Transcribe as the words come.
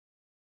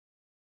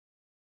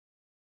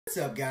What's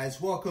up, guys?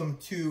 Welcome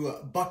to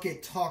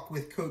Bucket Talk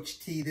with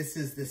Coach T. This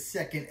is the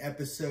second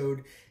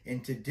episode,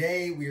 and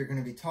today we are going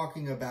to be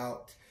talking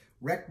about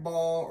rec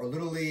ball or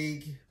Little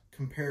League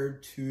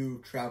compared to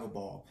travel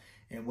ball,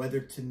 and whether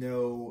to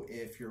know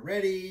if you're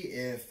ready,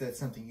 if that's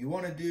something you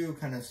want to do,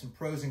 kind of some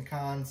pros and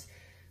cons.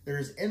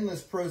 There's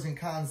endless pros and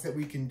cons that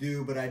we can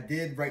do, but I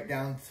did write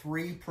down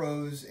 3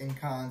 pros and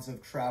cons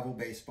of travel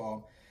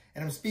baseball.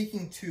 And I'm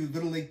speaking to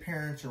Little League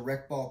parents or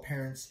rec ball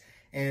parents,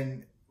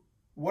 and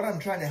what I'm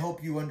trying to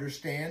help you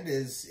understand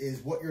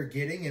is what you're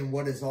getting and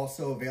what is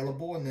also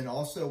available, and then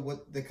also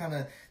what the kind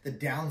of the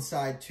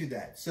downside to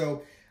that.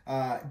 So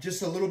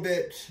just a little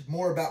bit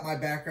more about my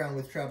background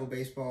with travel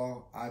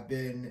baseball. I've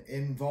been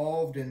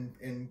involved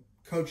in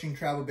coaching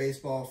travel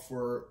baseball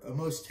for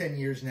almost 10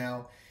 years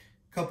now.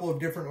 A couple of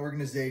different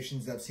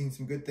organizations. I've seen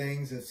some good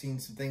things. I've seen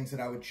some things that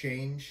I would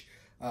change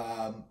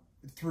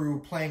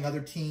through playing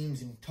other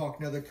teams and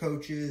talking to other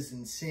coaches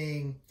and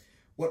seeing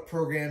what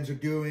programs are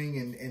doing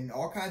and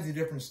all kinds of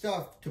different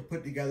stuff to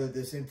put together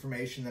this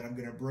information that I'm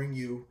going to bring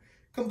you,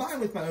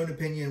 combined with my own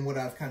opinion and what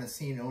I've kind of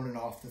seen on and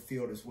off the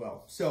field as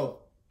well.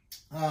 So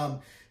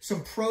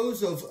some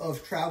pros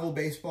of travel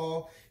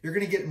baseball: you're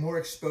going to get more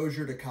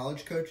exposure to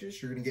college coaches.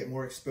 You're going to get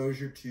more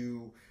exposure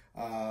to,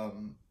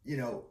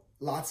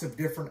 lots of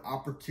different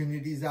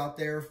opportunities out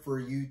there for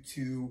you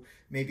to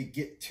maybe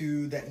get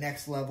to that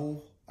next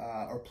level.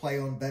 Or play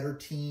on better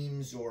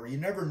teams, or you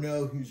never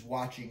know who's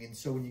watching. And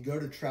so when you go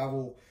to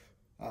travel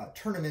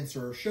tournaments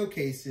or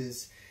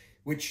showcases,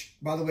 which,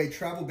 by the way,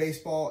 travel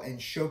baseball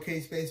and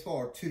showcase baseball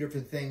are 2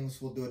 different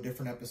things. We'll do a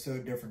different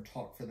episode, different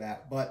talk for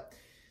that. But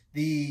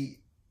the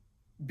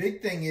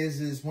big thing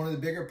is one of the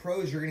bigger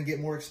pros, you're going to get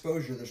more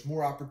exposure. There's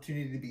more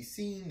opportunity to be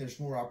seen. There's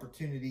more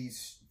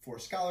opportunities for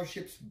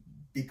scholarships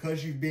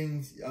because you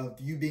being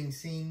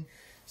seen.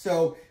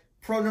 So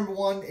pro number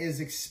 1 is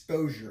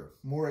exposure,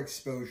 more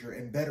exposure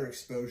and better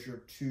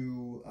exposure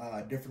to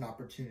different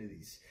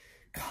opportunities.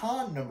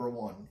 Con number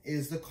 1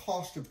 is the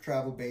cost of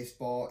travel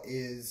baseball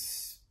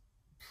is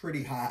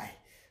pretty high.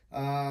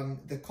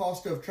 The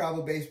cost of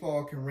travel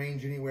baseball can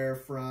range anywhere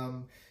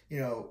from,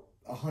 $100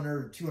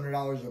 to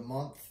 $200 a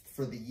month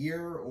for the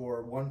year,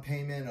 or one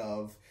payment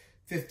of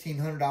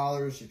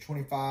 $1,500 to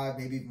 $2,500,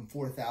 maybe even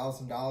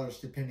 $4,000,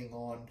 depending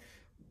on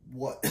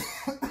what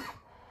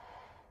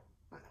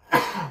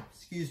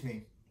excuse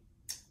me,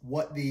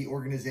 what the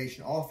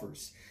organization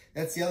offers.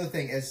 That's the other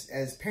thing.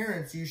 As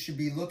parents, you should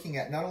be looking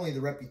at not only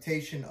the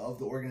reputation of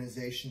the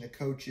organization, the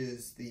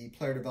coaches, the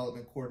player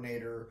development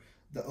coordinator,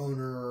 the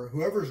owner,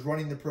 whoever's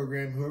running the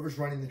program, whoever's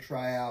running the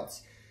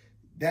tryouts.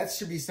 That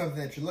should be something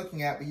that you're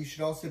looking at, but you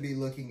should also be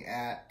looking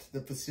at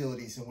the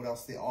facilities and what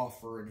else they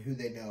offer and who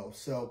they know.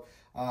 So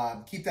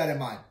keep that in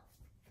mind.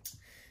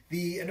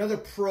 Another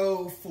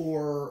pro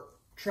for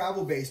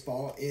travel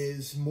baseball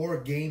is more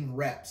game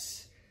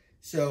reps.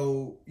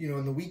 So,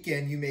 in the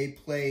weekend, you may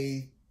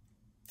play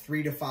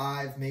 3 to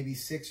 5, maybe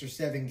 6 or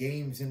 7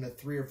 games in a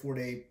 3 or 4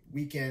 day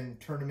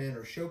weekend tournament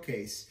or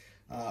showcase,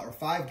 or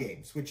 5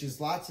 games, which is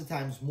lots of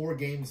times more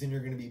games than you're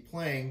going to be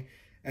playing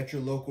at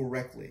your local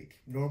rec league.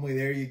 Normally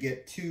there you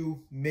get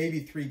 2, maybe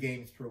 3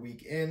 games per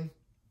weekend.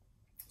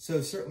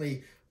 So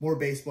certainly more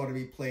baseball to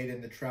be played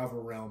in the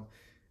travel realm.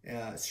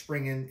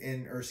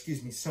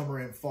 Summer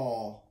and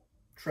fall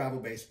travel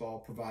baseball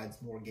provides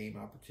more game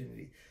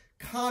opportunity.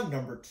 Con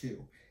number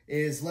 2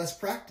 is less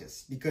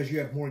practice, because you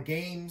have more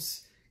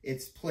games.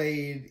 It's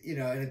played,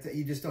 and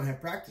you just don't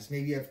have practice.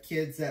 Maybe you have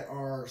kids that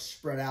are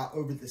spread out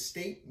over the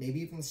state,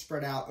 maybe even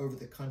spread out over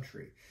the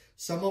country.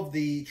 Some of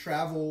the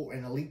travel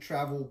and elite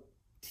travel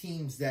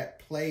teams that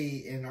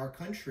play in our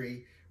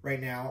country right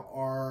now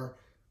are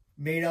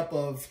made up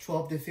of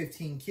 12 to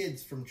 15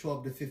 kids from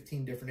 12 to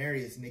 15 different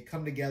areas, and they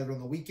come together on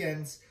the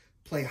weekends,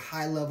 play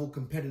high-level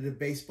competitive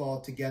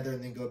baseball together,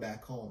 and then go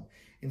back home.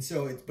 And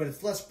so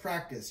it's less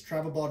practice.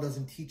 Travel ball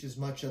doesn't teach as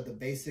much of the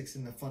basics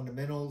and the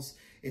fundamentals.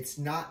 It's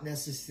not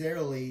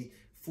necessarily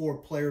for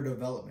player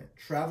development.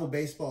 Travel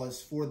baseball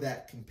is for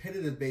that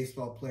competitive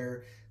baseball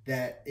player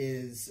that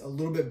is a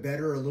little bit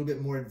better, a little bit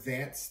more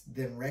advanced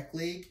than rec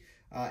league,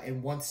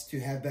 and wants to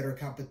have better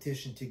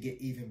competition to get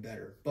even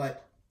better.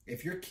 But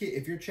if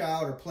your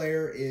child or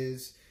player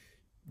is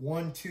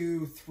 1,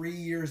 2, 3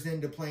 years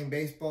into playing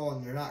baseball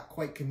and they're not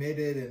quite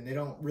committed and they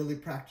don't really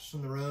practice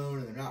on their own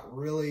and they're not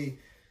really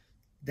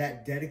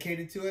that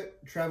dedicated to it,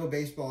 travel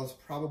baseball is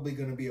probably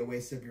going to be a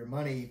waste of your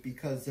money,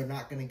 because they're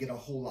not going to get a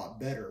whole lot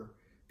better,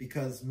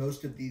 because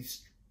most of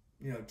these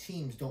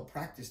teams don't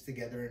practice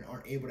together and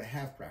aren't able to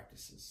have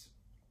practices.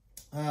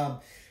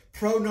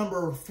 Pro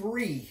number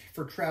 3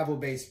 for travel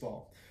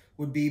baseball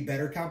would be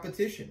better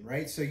competition,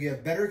 right? So you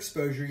have better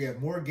exposure, you have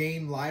more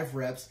game live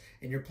reps,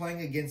 and you're playing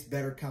against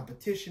better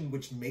competition,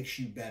 which makes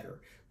you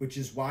better, which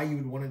is why you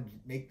would want to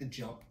make the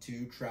jump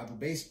to travel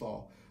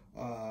baseball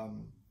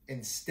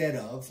instead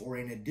of, or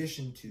in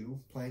addition to,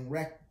 playing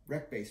rec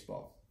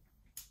baseball.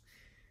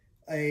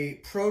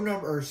 Con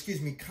number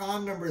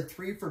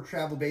 3 for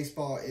travel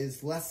baseball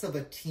is less of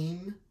a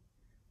team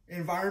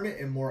environment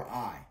and more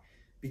I.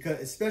 because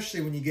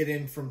especially when you get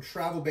in from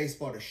travel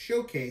baseball to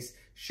showcase,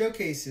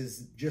 showcase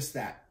is just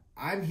that.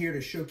 I'm here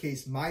to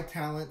showcase my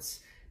talents,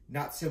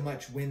 not so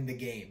much win the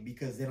game,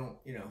 because they don't,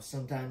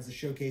 sometimes the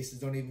showcases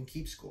don't even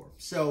keep score.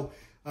 So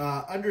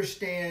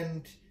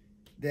understand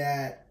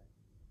that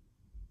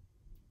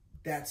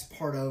that's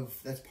part of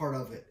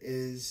it.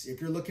 Is if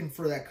you're looking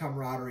for that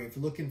camaraderie, if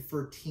you're looking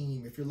for a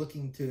team, if you're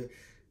looking to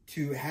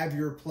have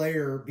your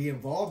player be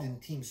involved in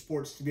team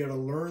sports, to be able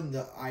to learn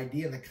the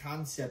idea and the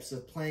concepts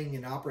of playing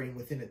and operating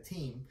within a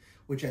team,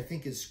 which I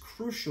think is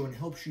crucial and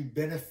helps you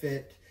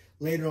benefit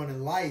later on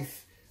in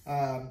life.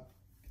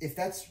 If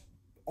that's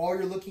all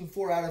you're looking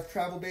for out of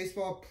travel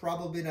baseball,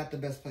 probably not the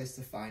best place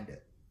to find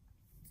it.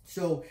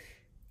 So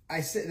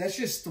I said that's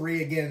just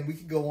 3. Again, we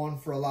could go on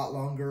for a lot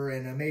longer,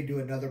 and I may do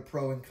another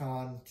pro and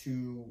con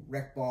to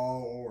rec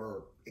ball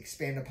or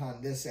expand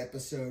upon this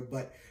episode.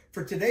 But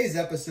for today's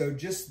episode,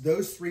 just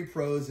those 3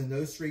 pros and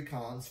those 3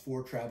 cons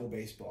for travel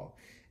baseball.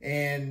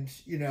 And,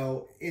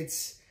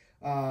 it's,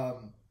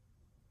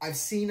 I've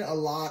seen a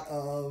lot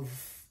of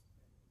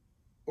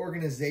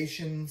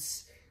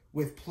organizations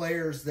with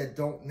players that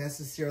don't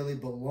necessarily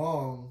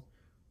belong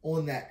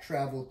on that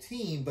travel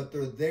team, but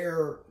they're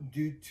there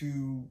due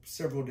to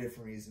several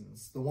different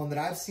reasons. The one that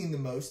I've seen the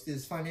most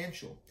is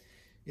financial.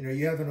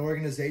 You have an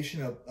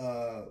organization,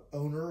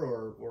 owner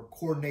or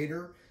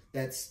coordinator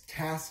that's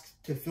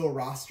tasked to fill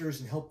rosters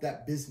and help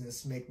that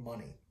business make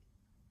money.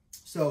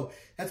 So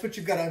that's what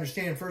you've got to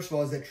understand, first of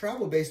all, is that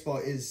travel baseball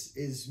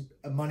is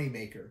a money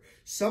maker.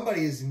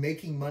 Somebody is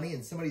making money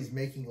and somebody's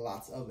making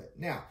lots of it.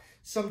 Now,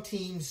 some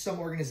teams, some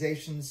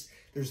organizations,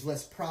 there's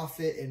less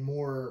profit and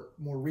more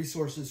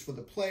resources for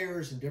the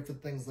players and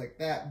different things like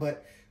that.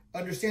 But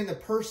understand the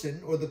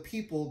person or the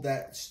people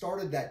that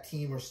started that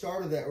team or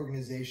started that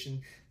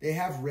organization, they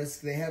have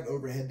risk, they have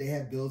overhead, they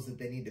have bills that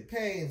they need to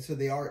pay. And so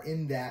they are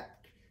in that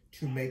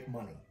to make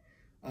money.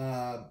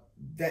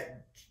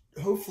 That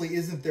hopefully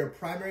isn't their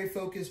primary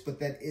focus, but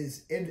that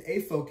is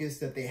a focus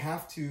that they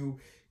have to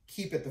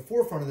keep at the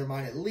forefront of their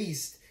mind at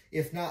least.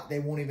 If not, they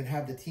won't even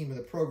have the team or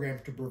the program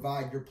to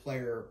provide your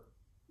player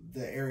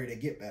the area to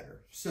get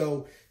better.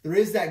 So there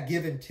is that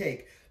give and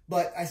take.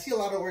 But I see a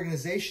lot of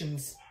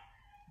organizations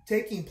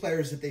taking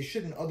players that they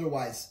shouldn't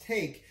otherwise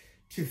take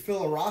to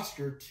fill a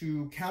roster,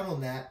 to count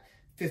on that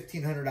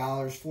 $1,500,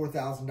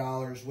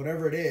 $4,000,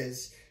 whatever it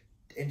is,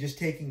 and just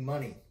taking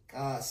money,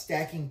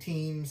 stacking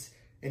teams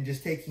and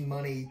just taking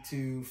money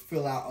to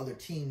fill out other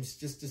teams,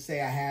 just to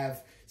say I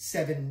have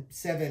seven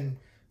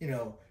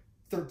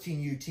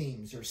 13U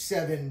teams or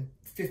 7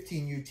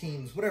 15U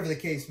teams, whatever the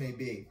case may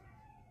be.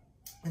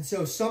 And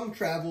so some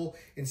travel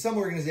and some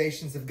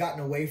organizations have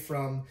gotten away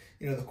from,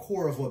 the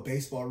core of what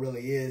baseball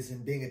really is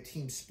and being a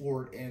team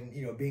sport and,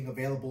 being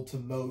available to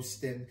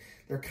most. And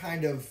they're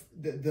kind of,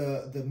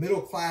 the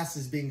middle class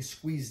is being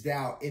squeezed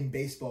out in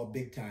baseball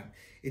big time.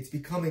 It's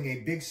becoming a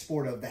big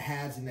sport of the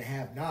haves and the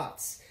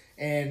have-nots.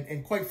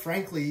 And quite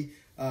frankly,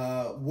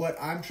 what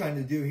I'm trying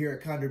to do here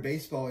at Condor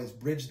Baseball is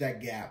bridge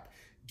that gap.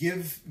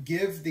 Give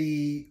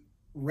the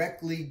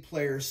rec league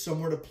players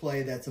somewhere to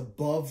play that's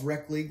above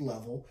rec league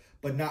level,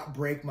 but not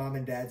break mom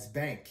and dad's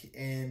bank,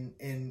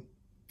 and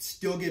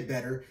still get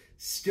better,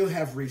 still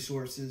have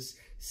resources,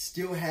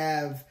 still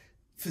have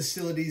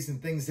facilities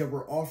and things that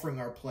we're offering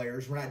our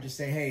players. We're not just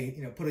saying,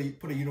 hey,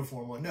 put a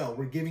uniform on. No,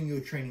 we're giving you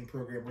a training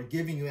program. We're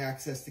giving you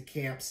access to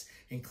camps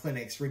and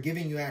clinics. We're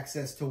giving you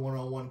access to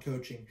one-on-one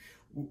coaching.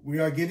 We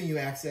are giving you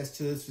access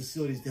to those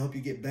facilities to help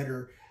you get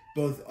better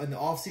both in the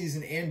off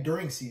season and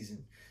during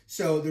season.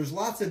 So there's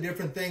lots of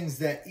different things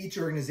that each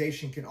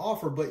organization can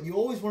offer, but you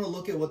always want to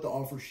look at what the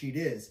offer sheet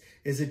is.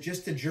 Is it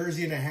just a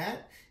jersey and a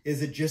hat?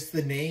 Is it just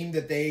the name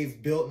that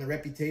they've built and the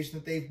reputation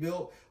that they've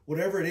built?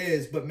 Whatever it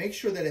is, but make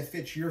sure that it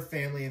fits your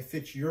family and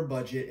fits your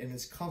budget and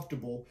is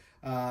comfortable.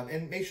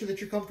 And make sure that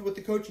you're comfortable with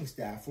the coaching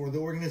staff or the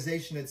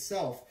organization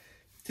itself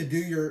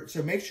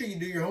so make sure you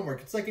do your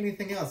homework. It's like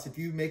anything else. If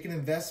you make an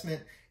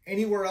investment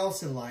anywhere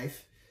else in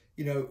life,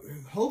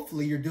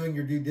 hopefully you're doing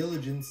your due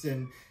diligence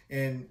and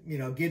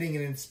getting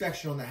an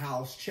inspection on the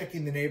house,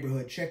 checking the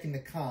neighborhood, checking the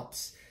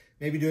comps,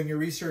 maybe doing your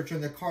research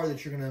on the car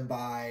that you're going to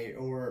buy,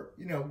 or,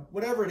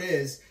 whatever it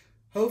is.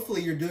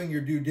 Hopefully you're doing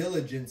your due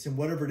diligence in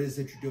whatever it is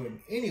that you're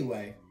doing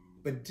anyway,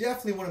 but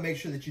definitely want to make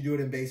sure that you do it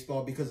in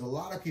baseball, because a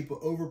lot of people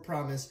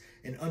overpromise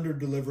and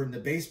underdeliver in the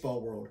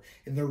baseball world.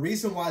 And the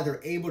reason why they're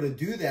able to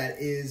do that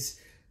is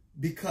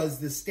because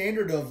the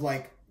standard of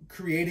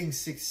creating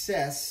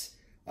success,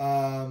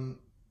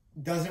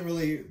 doesn't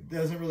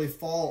really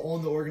fall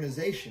on the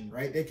organization,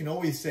 right? They can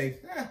always say,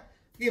 the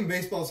game of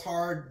baseball is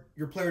hard.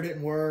 Your player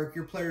didn't work.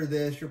 Your player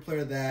this, your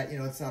player that.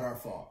 It's not our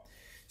fault.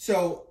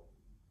 So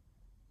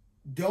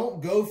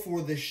don't go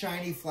for the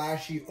shiny,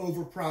 flashy,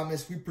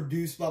 overpromise. We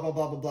produce blah, blah,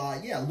 blah, blah, blah.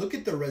 Yeah, look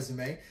at the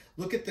resume.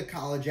 Look at the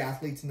college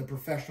athletes and the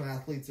professional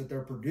athletes that they're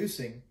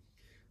producing.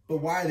 But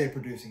why are they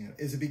producing it?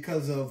 Is it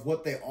because of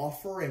what they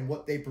offer and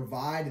what they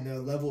provide and their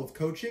level of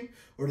coaching?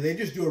 Or do they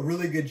just do a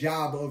really good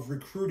job of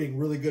recruiting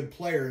really good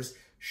players,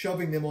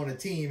 shoving them on a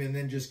team, and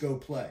then just go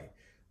play?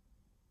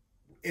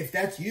 if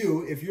that's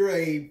you, if you're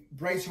a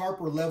Bryce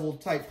Harper level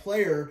type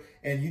player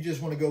and you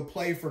just want to go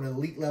play for an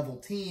elite level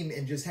team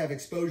and just have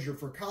exposure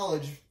for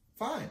college,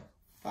 fine,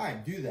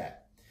 do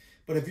that.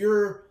 But if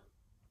you're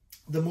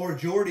the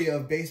majority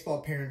of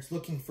baseball parents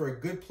looking for a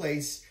good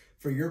place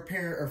for your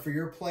parent or for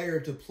your player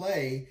to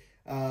play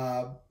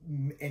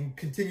and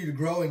continue to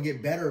grow and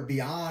get better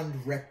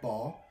beyond rec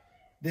ball,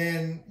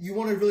 then you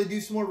want to really do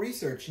some more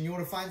research and you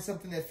want to find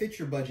something that fits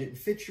your budget and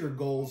fits your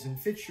goals and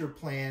fits your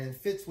plan and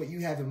fits what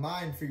you have in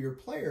mind for your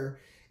player.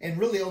 And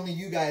really only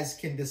you guys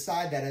can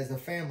decide that as a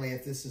family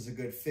if this is a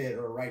good fit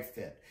or a right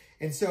fit.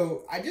 And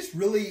so I just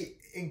really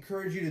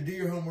encourage you to do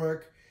your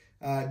homework,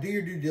 do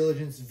your due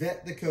diligence,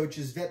 vet the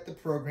coaches, vet the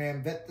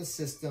program, vet the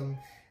system,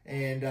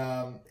 and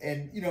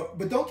you know,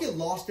 but don't get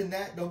lost in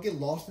that. Don't get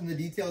lost in the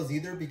details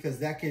either, because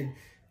that could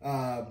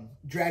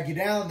drag you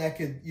down.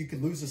 You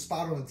could lose a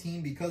spot on the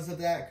team because of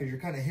that, because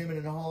you're kind of hemming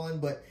and hawing.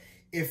 But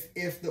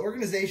if the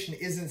organization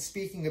isn't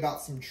speaking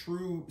about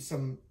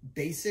some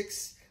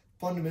basics,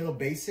 fundamental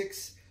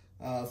basics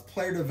of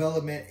player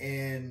development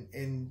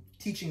and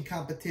teaching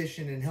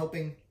competition and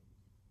helping,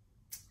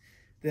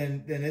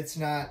 then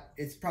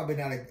it's probably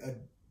not a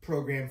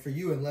program for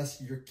you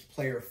unless your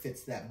player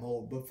fits that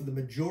mold. But for the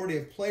majority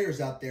of players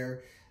out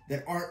there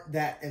that aren't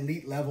that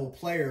elite level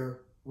player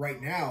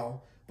right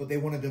now, but they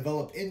want to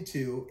develop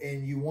into,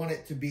 and you want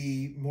it to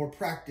be more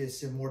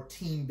practice and more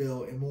team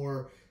build and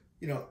more,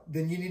 you know,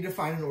 then you need to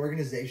find an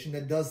organization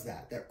that does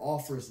that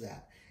offers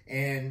that.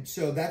 And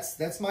so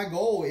that's my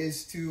goal,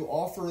 is to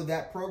offer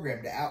that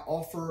program, to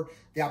offer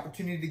the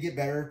opportunity to get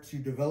better, to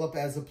develop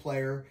as a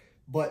player,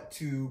 but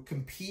to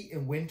compete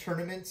and win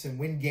tournaments and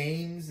win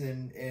games,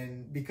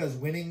 and because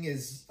winning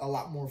is a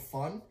lot more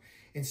fun.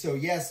 And so,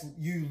 yes,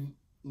 you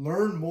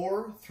learn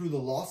more through the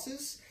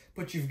losses,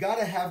 but you've got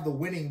to have the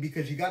winning,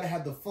 because you got to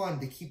have the fun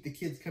to keep the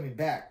kids coming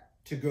back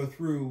to go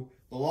through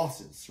the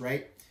losses,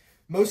 right?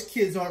 Most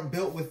kids aren't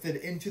built with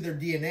it into their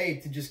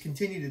DNA to just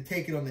continue to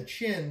take it on the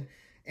chin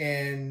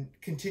and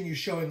continue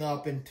showing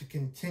up and to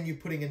continue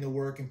putting in the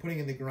work and putting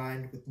in the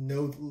grind with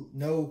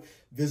no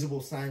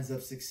visible signs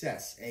of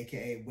success,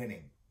 aka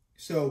winning.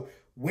 So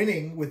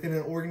winning within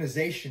an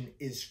organization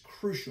is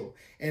crucial,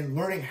 and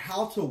learning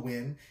how to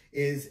win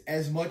is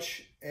as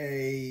much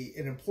an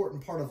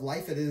important part of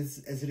life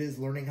as it is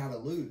learning how to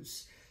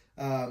lose.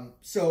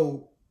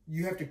 So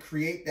you have to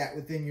create that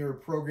within your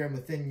program,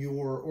 within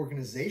your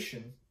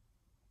organization,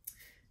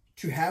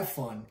 to have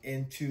fun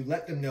and to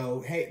let them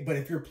know, hey, but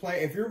if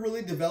you're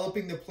really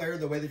developing the player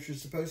the way that you're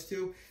supposed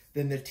to,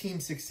 then the team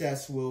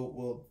success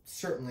will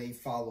certainly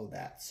follow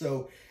that.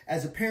 So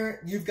as a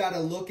parent, you've got to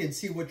look and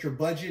see what your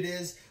budget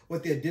is,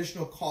 what the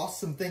additional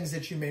costs, some things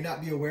that you may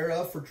not be aware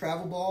of for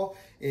travel ball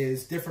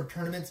is different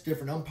tournaments,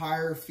 different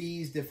umpire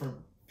fees,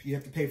 you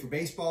have to pay for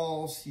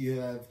baseballs,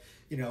 you have,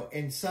 you know,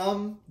 and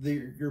some,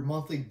 your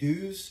monthly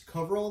dues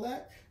cover all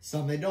that,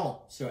 some they don't.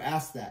 So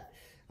ask that.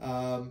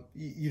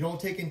 You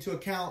don't take into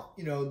account,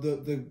 you know,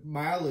 the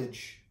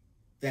mileage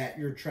that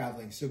you're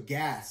traveling. So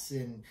gas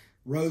and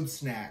road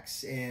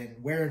snacks and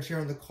wear and tear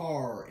on the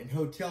car and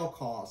hotel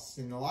costs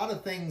and a lot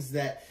of things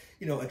that,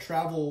 you know, a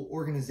travel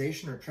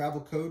organization or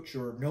travel coach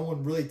or no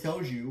one really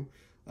tells you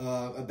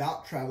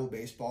about travel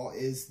baseball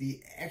is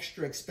the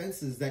extra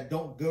expenses that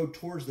don't go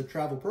towards the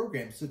travel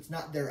program. So it's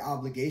not their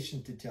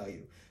obligation to tell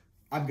you.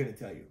 I'm going to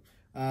tell you.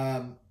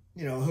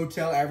 You know,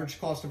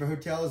 average cost of a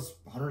hotel is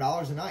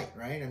 $100 a night,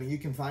 right? I mean, you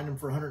can find them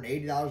for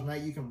 $180 a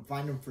night. You can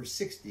find them for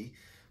 $60,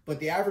 but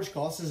the average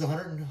cost is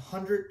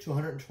 $100 to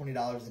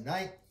 $120 a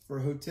night for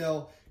a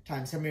hotel,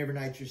 times how many every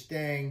night you're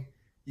staying.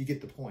 You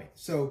get the point.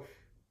 So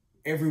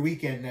every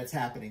weekend that's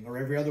happening, or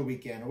every other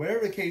weekend, or whatever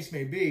the case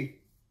may be.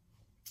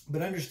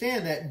 But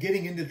understand that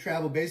getting into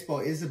travel baseball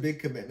is a big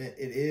commitment.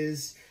 It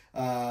is,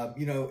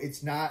 you know,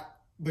 it's not,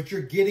 but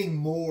you're getting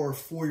more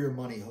for your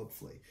money,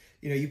 hopefully.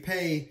 You know, you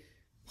pay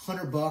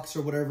 $100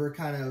 or whatever,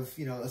 kind of,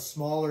 you know, a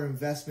smaller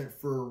investment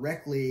for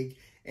rec league,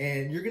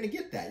 and you're going to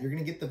get that. You're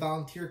going to get the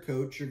volunteer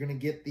coach. You're going to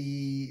get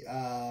the,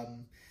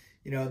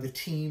 you know, the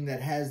team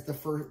that has the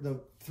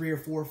 3 or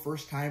 4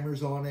 first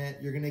timers on it.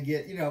 You're going to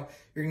get, you know,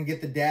 you're going to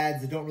get the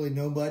dads that don't really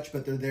know much,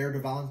 but they're there to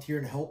volunteer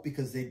and help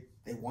because they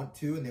want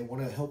to, and they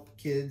want to help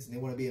kids and they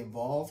want to be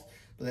involved.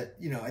 But that,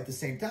 you know, at the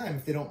same time,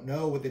 if they don't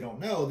know what they don't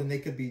know, then they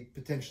could be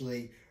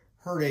potentially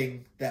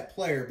hurting that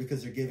player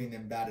because they're giving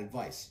them bad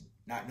advice.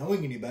 Not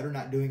knowing any better,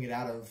 not doing it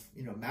out of,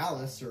 you know,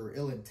 malice or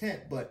ill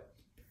intent, but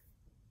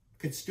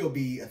could still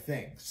be a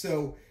thing.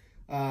 So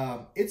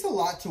it's a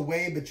lot to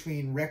weigh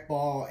between rec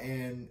ball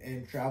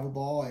and travel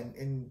ball.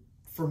 And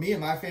for me and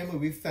my family,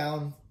 we've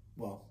found,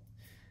 well,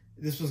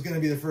 this was going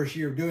to be the first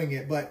year of doing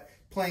it, but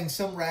playing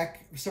some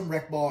rec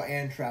ball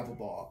and travel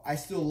ball. I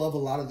still love a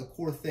lot of the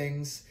core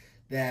things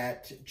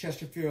that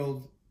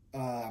Chesterfield,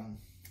 that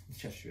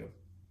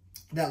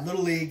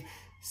Little League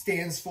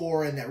stands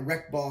for, and that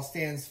rec ball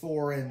stands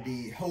for, and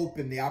the hope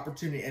and the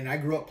opportunity. And I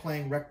grew up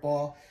playing rec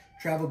ball.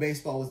 Travel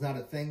baseball was not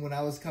a thing when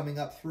I was coming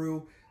up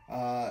through.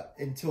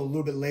 until a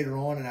little bit later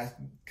on, and I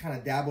kind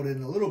of dabbled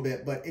in a little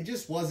bit, but it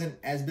just wasn't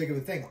as big of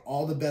a thing.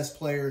 All the best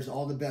players,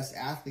 all the best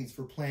athletes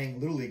were playing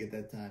Little League at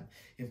that time,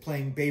 and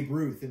playing Babe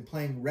Ruth, and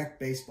playing rec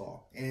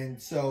baseball.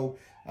 And so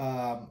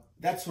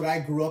that's what I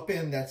grew up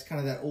in. That's kind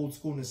of that old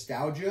school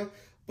nostalgia.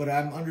 But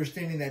I'm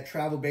understanding that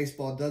travel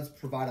baseball does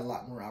provide a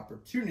lot more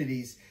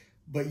opportunities.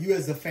 But you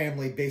as a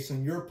family, based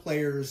on your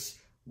players'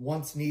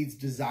 wants, needs,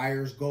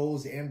 desires,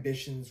 goals,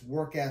 ambitions,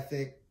 work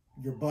ethic,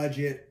 your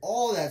budget,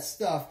 all that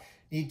stuff,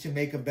 need to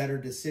make a better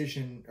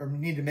decision, or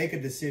need to make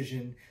a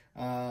decision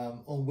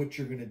on what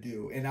you're going to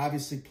do. And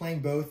obviously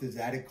playing both is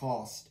added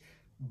cost,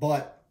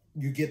 but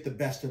you get the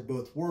best of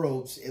both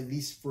worlds, at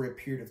least for a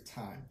period of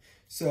time.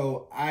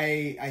 So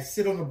I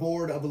sit on the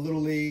board of a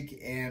Little League,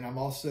 and I'm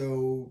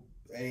also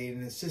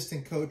an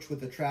assistant coach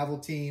with a travel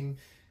team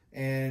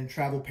and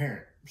travel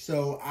parent.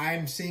 So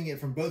I'm seeing it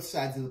from both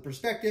sides of the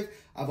perspective.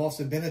 I've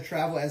also been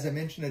as I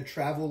mentioned, a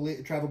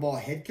travel ball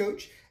head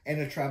coach and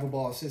a travel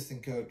ball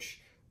assistant coach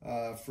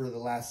for the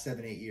last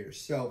 7-8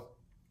 years. So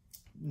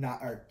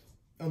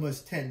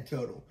almost 10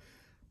 total.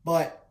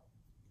 But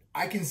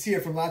I can see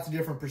it from lots of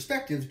different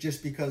perspectives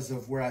just because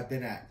of where I've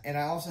been at. And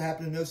I also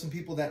happen to know some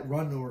people that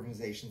run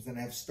organizations and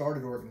have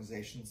started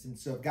organizations. And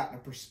so I've gotten a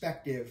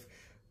perspective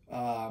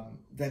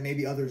that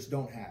maybe others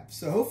don't have.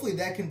 So hopefully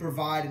that can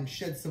provide and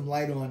shed some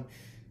light on,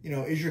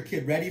 is your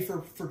kid ready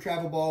for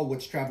travel ball?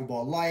 What's travel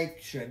ball like?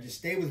 Should I just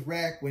stay with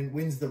rec?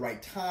 When's the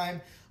right time?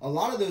 A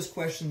lot of those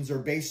questions are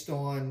based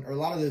on, or a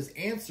lot of those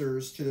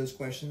answers to those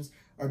questions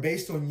are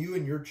based on you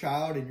and your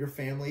child and your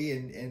family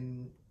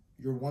and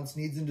your wants,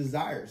 needs, and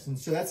desires. And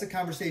so that's a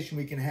conversation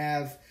we can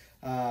have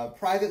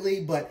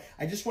privately, but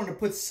I just wanted to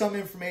put some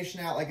information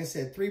out. Like I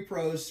said, 3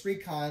 pros, 3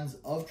 cons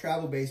of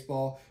travel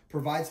baseball,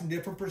 provide some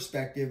different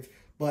perspective.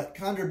 But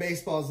Condor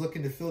Baseball is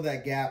looking to fill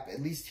that gap,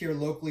 at least here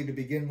locally to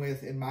begin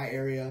with in my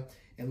area,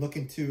 and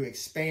looking to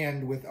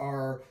expand with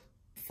our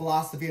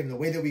philosophy and the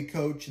way that we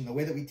coach and the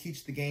way that we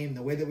teach the game,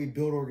 the way that we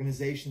build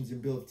organizations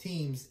and build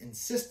teams and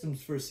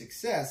systems for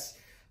success.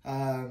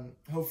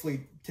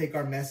 Hopefully take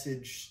our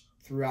message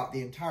throughout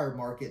the entire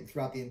market and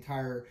throughout the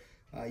entire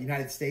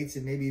United States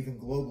and maybe even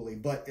globally.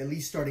 But at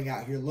least starting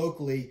out here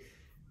locally,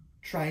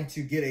 trying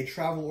to get a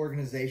travel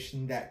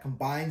organization that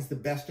combines the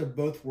best of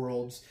both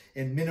worlds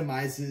and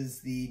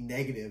minimizes the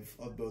negative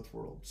of both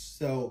worlds.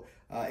 So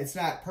it's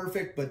not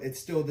perfect, but it's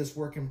still this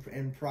work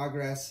in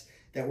progress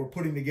that we're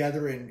putting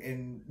together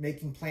and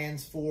making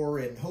plans for,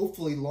 and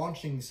hopefully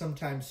launching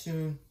sometime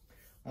soon.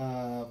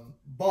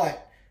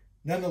 But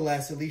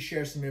nonetheless, at least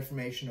share some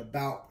information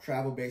about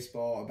travel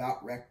baseball,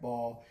 about rec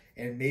ball,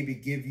 and maybe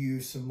give you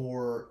some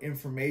more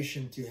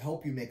information to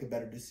help you make a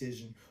better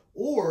decision,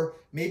 or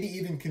maybe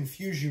even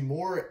confuse you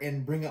more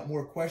and bring up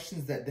more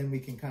questions that then we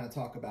can kind of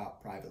talk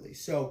about privately.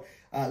 So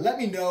let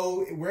me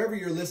know wherever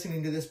you're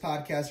listening to this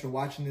podcast or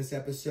watching this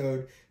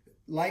episode.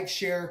 Like,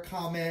 share,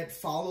 comment,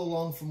 follow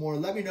along for more.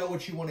 Let me know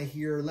what you want to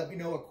hear. Let me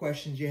know what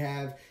questions you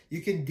have.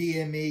 You can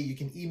DM me. You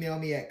can email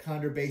me at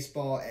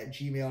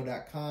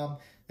condorbaseball@gmail.com.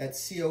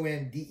 That's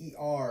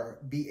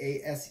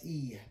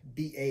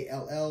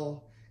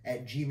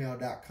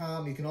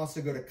CONDERBASEBALL@gmail.com. You can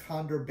also go to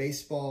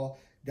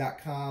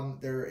condorbaseball.com.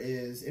 There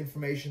is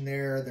information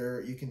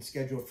there. You can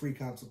schedule a free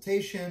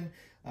consultation.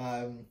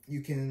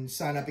 You can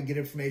sign up and get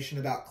information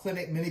about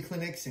mini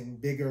clinics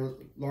and bigger,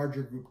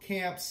 larger group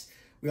camps.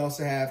 We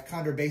also have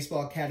Condor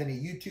Baseball Academy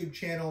YouTube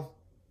channel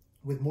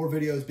with more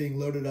videos being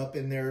loaded up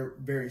in there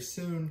very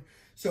soon.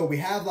 So we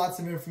have lots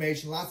of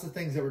information, lots of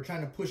things that we're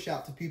trying to push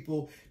out to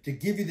people to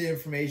give you the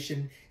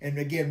information. And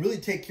again, really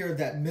take care of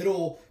that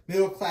middle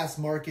class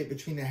market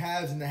between the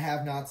haves and the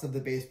have-nots of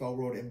the baseball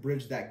world and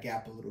bridge that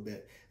gap a little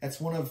bit.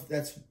 That's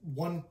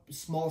one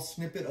small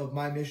snippet of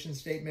my mission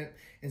statement.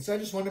 And so I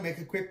just wanted to make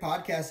a quick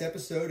podcast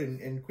episode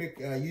and quick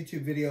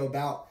YouTube video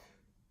about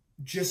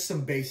just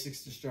some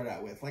basics to start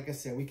out with. Like I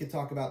said, we could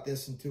talk about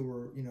this until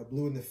we're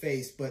blue in the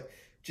face, but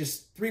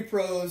just 3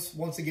 pros.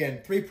 Once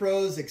again, 3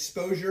 pros: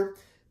 exposure,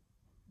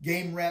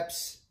 game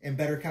reps, and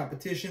better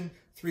competition.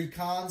 3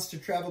 cons to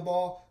travel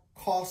ball: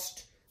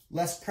 cost,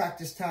 less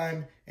practice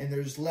time, and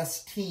there's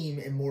less team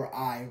and more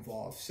eye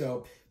involved.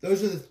 So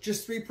those are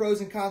just 3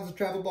 pros and cons of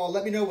travel ball.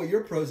 Let me know what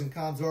your pros and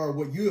cons are, or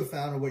what you have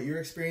found, or what your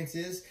experience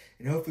is,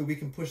 and hopefully we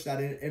can push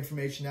that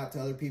information out to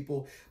other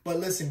people.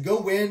 But listen,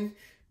 go win.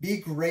 Be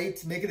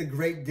great. Make it a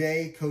great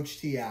day. Coach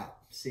T out.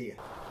 See ya.